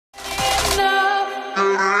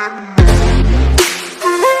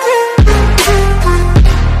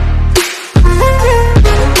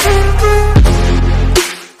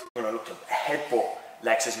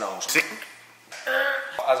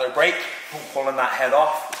pulling that head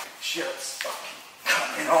off. Shit's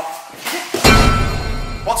coming off.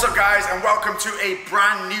 What's up guys, and welcome to a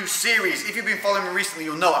brand new series. If you've been following me recently,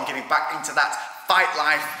 you'll know I'm getting back into that fight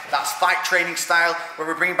life, that's fight training style, where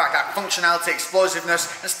we're bringing back that functionality,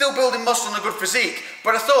 explosiveness, and still building muscle and a good physique.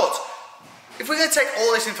 But I thought, if we're going to take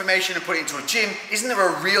all this information and put it into a gym, isn't there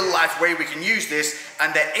a real life way we can use this?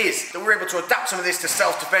 And there is, that we're able to adapt some of this to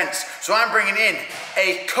self-defense. So I'm bringing in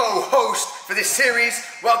a co-host for this series.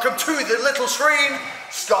 Welcome to the little screen,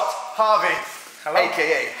 Scott Harvey. Hello.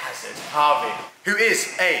 AKA Hazard Harvey, who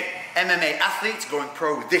is a MMA athlete going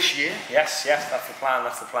pro this year. Yes, that's the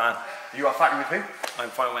plan, You are fighting with who? I'm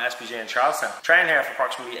fighting with SBJ in Charlestown. Trained here for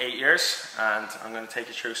approximately 8 years, and I'm going to take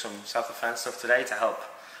you through some self-defense stuff today to help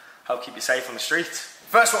keep you safe on the streets.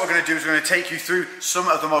 First, what we're going to do is we're going to take you through some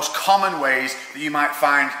of the most common ways that you might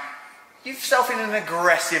find yourself in an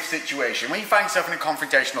aggressive situation, when you find yourself in a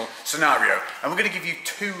confrontational scenario. And we're going to give you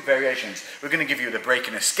two variations. We're going to give you the break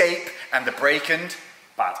and escape and the break and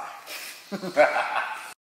batter.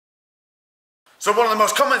 So one of the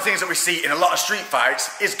most common things that we see in a lot of street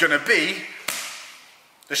fights is going to be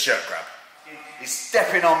the shirt grab. He's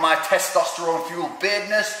stepping on my testosterone-fueled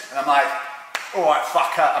beardness, and I'm like, alright,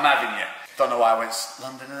 fucker, I'm having you. Don't know why I went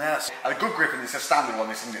London and that. I had a good grip, and it's a standard one,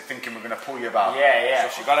 this isn't it, thinking we're going to pull you about. Yeah,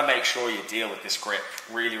 so you've got to make sure you deal with this grip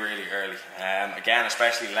really early. Again,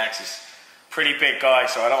 especially Lex is a pretty big guy,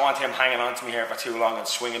 so I don't want him hanging on to me here for too long and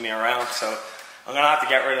swinging me around, so I'm going to have to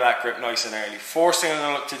get rid of that grip nice and early. First thing I'm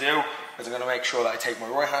going to look to do is I'm going to make sure that I take my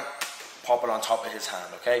right hand, pop it on top of his hand,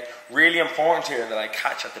 okay? Really important here that I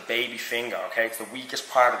catch at the baby finger, okay? It's the weakest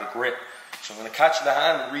part of the grip. So I'm going to catch the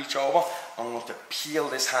hand and reach over. I'm going to peel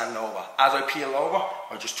this hand over. As I peel over,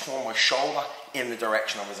 I just turn my shoulder in the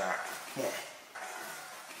direction of his arm.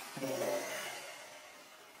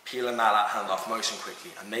 Peeling that hand off nice and quickly.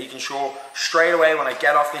 And making sure straight away when I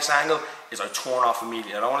get off this angle is I turn off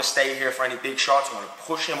immediately. I don't want to stay here for any big shots. I'm going to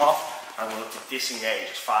push him off and I'm going to disengage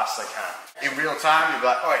as fast as I can. In real time, you'll be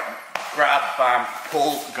like, alright, grab, bam,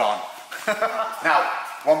 pull, gone. Now,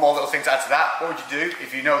 one more little thing to add to that. What would you do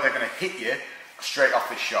if you know they're going to hit you straight off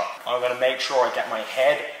this shot? I'm going to make sure I get my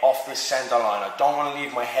head off this center line. I don't want to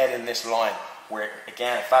leave my head in this line where,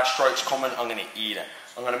 again, if that strike's coming, I'm going to eat it.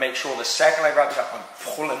 I'm going to make sure the second I grab the shot, I'm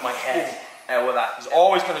pulling my head out with that. He's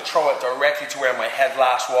always going to throw it directly to where my head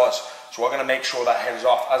last was. So I'm going to make sure that head is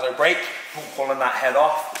off. As I break, pulling that head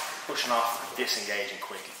off, pushing off, disengaging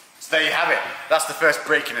quickly. So there you have it. That's the first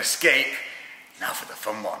break and escape. Now for the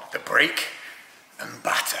fun one, the break and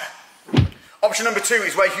batter. Option number two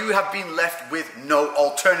is where you have been left with no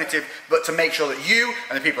alternative but to make sure that you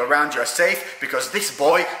and the people around you are safe, because this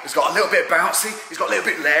boy has got a little bit bouncy, he's got a little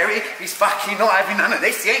bit leery, he's fucking not having none of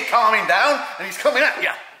this, he ain't calming down, and he's coming at you.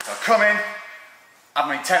 So come in,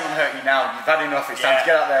 I'm intent on hurting you now, you've had enough, it's time to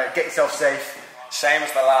get out there, get yourself safe. Same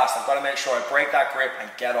as the last, I've got to make sure I break that grip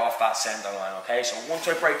and get off that center line, okay? So once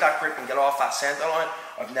I break that grip and get off that center line,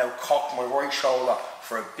 I've now cocked my right shoulder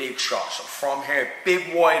for a big shot. So from here,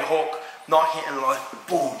 big wide hook, not hitting line,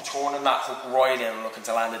 boom, turning that hook right in and looking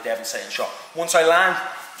to land a devastating shot. Once I land,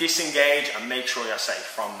 disengage and make sure you're safe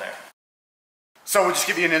from there. So we'll just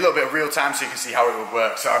give you in a little bit of real time so you can see how it would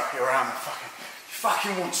work. So here I am, you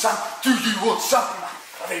fucking want some? Do you want something?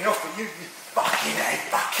 I've had enough of you, fucking hey,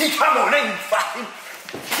 fucking come on in, fucking.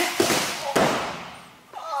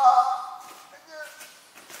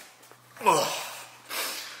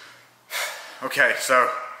 Okay, so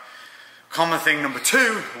common thing number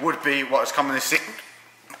two would be what is commonly seen.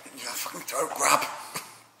 You got a fucking throat grab.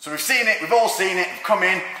 So we've seen it, we've all seen it, they've come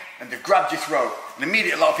in and they've grabbed your throat. And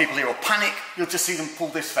immediately a lot of people here will panic, you'll just see them pull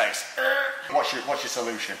this face. What's your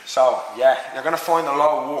solution? So, yeah, you're going to find a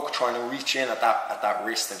lot of work trying to reach in at that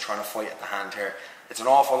wrist and trying to fight at the hand here. It's an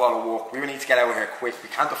awful lot of work. We really need to get out of here quick. We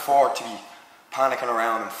can't afford to be panicking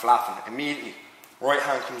around and flapping. Immediately, right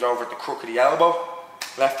hand comes over at the crook of the elbow,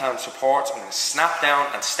 left hand supports. I'm going to snap down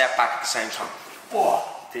and step back at the same time.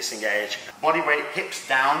 Oh, disengage. Body weight, hips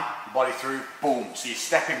down, body through, boom. So you're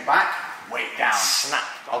stepping back, weight down. Snap.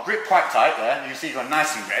 I'll grip quite tight there. You can see you've got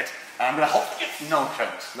nice and red. And I'm going to hold, no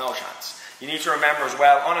chance. No chance. You need to remember as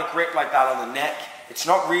well, on a grip like that on the neck, it's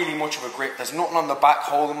not really much of a grip. There's nothing on the back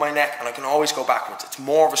holding my neck, and I can always go backwards. It's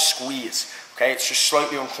more of a squeeze, okay? It's just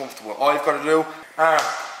slightly uncomfortable. All you've got to do, arm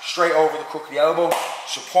straight over the crook of the elbow,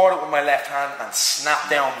 support it with my left hand, and snap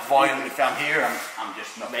down violently. If I'm here, I'm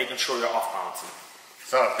just not. Making sure you're off balancing.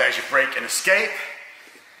 So there's your break and escape.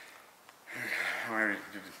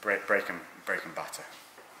 Break and batter.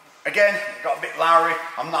 again, it got a bit lowery.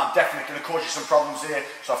 I'm definitely going to cause you some problems here.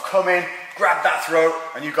 So I've come in, grabbed that throat,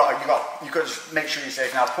 and you've got to just make sure you're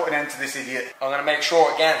safe. Now put an end to this idiot. I'm going to make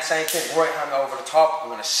sure, again, same thing, right hand over the top. I'm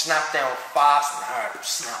going to snap down fast and hard.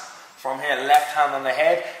 Snap. From here, left hand on the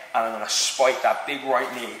head, and I'm going to spike that big right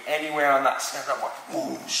knee anywhere on that center.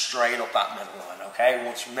 Boom, straight up that middle line, okay?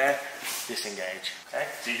 Once from there, disengage, okay?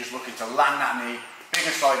 So you're just looking to land that knee, big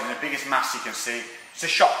and solid, in the biggest mass you can see. It's a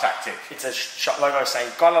shot tactic. It's a shot, like I was saying,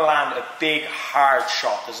 you've got to land a big, hard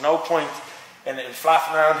shot. There's no point in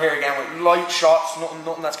flapping around here again with light shots,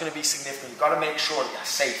 nothing that's going to be significant. You've got to make sure that you're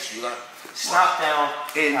safe. So you're going to snap down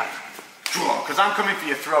in. Because I'm coming for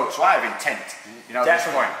your throat, so I have intent, you know,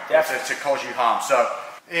 definitely, at this point, to cause you harm. So,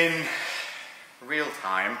 in real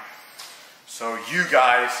time, so you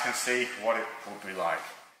guys can see what it would be like.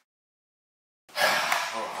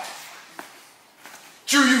 Alright.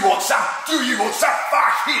 Do you want some? Do you want some?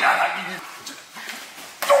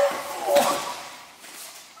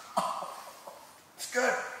 It's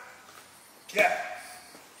good. Yeah.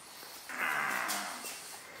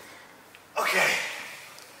 Okay.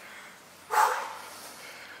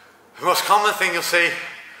 The most common thing you'll see,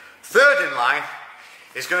 third in line,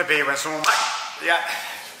 is going to be when someone,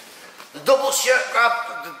 the double shirt grab,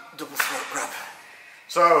 the double throat grab.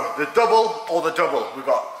 So the double or the double, we've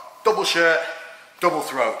got double shirt, double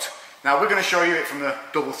throat. Now we're going to show you it from the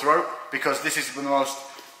double throat because this is the most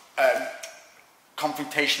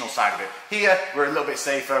confrontational side of it. Here we're a little bit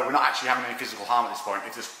safer, we're not actually having any physical harm at this point.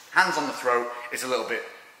 If there's hands on the throat, it's a little bit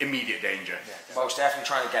immediate danger. Yeah, most definitely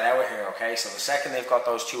trying to get out of here, okay? So the second they've got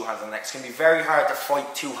those two hands on the neck, it's going to be very hard to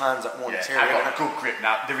fight two hands at once. Yeah, I've got a good grip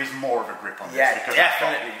now. There is more of a grip on this. Yeah,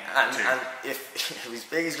 definitely. And if he's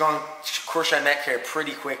big, he's going to crush our neck here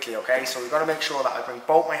pretty quickly, okay? So we've got to make sure that I bring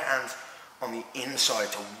both my hands on the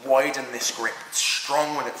inside to widen this grip. It's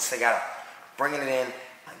strong when it's together. Bringing it in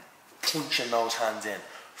and punching those hands in.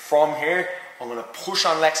 From here, I'm going to push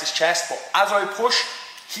on Lex's chest, but as I push,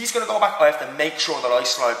 he's going to go back. I have to make sure that I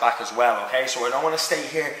slide back as well, okay? So I don't want to stay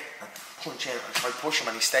here and punch in. If I push him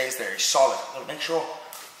and he stays there, he's solid. I'm going to make sure,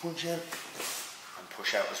 punch in and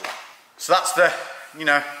push out as well. So that's the, you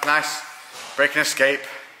know, nice break and escape.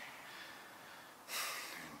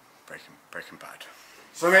 Breaking bad.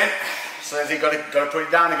 So in. So has he got to put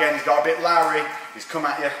it down again? He's got a bit lowery. He's come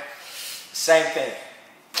at you. Same thing.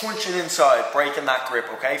 Punching inside, breaking that grip,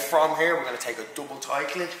 okay? From here, we're going to take a double tie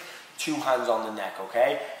clinch. Two hands on the neck,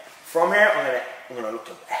 okay? From here, I'm gonna look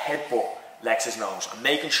to headbutt Lex's nose. I'm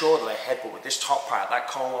making sure that I headbutt with this top part, that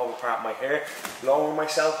comb over part of my hair, lowering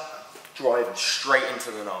myself, driving straight into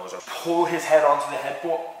the nose. I pull his head onto the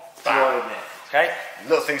headbutt, driving it, okay?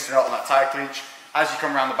 Little things to note on that tie clinch. As you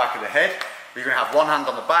come around the back of the head, you're going to have one hand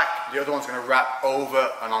on the back, the other one's going to wrap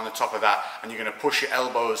over and on the top of that, and you're going to push your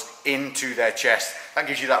elbows into their chest. That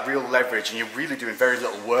gives you that real leverage, and you're really doing very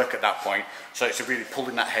little work at that point, so it's really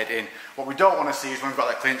pulling that head in. What we don't want to see is when we've got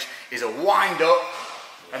that clinch, is a wind up,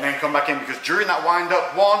 and then come back in, because during that wind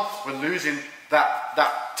up, one, we're losing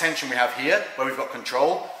that tension we have here, where we've got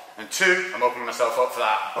control, and two, I'm opening myself up for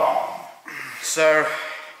that. Boom. So,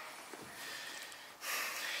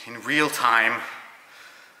 in real time,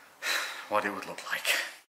 what it would look like.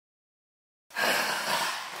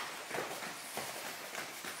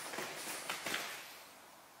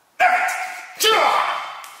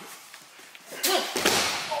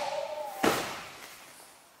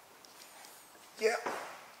 Yeah.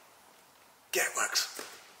 Yeah, it works.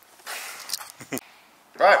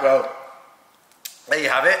 Right, well, there you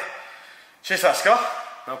have it. Cheers for that, Scott.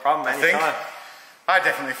 No problem, anytime. I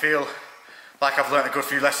definitely feel like I've learned a good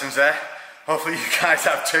few lessons there. Hopefully you guys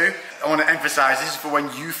have too. I want to emphasize this is for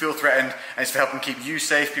when you feel threatened, and it's for helping keep you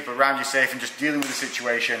safe, people around you safe, and just dealing with the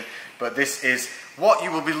situation. But this is what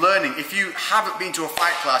you will be learning. If you haven't been to a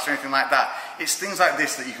fight class or anything like that, it's things like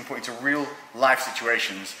this that you can put into real life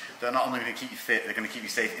situations that are not only going to keep you fit, they're going to keep you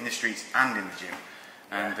safe in the streets and in the gym.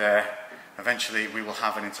 And eventually we will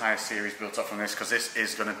have an entire series built up from this, because this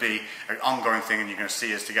is going to be an ongoing thing, and you're going to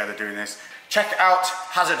see us together doing this. Check out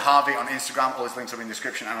Hazard Harvey on Instagram. All his links are in the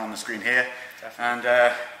description and on the screen here. Definitely.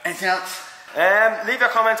 And anything else? Leave your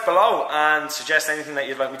comments below and suggest anything that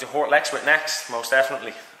you'd like me to hurt Lex with next. Most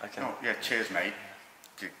definitely. Oh, yeah, cheers, mate.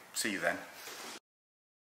 See you then.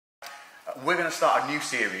 We're going to start a new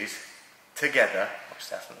series together. Most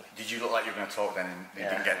definitely. Did you look like you were going to talk then and you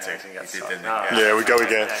didn't get to? You did, didn't no, you? Yeah, we go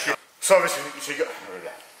again. So obviously, so you got...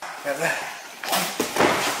 There we go.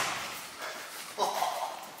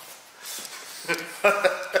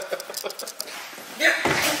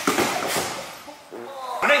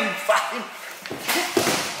 Fine.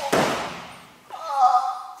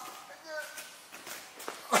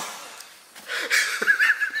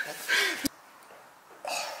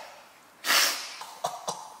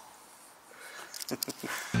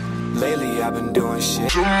 Lately I've been doing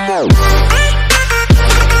shit.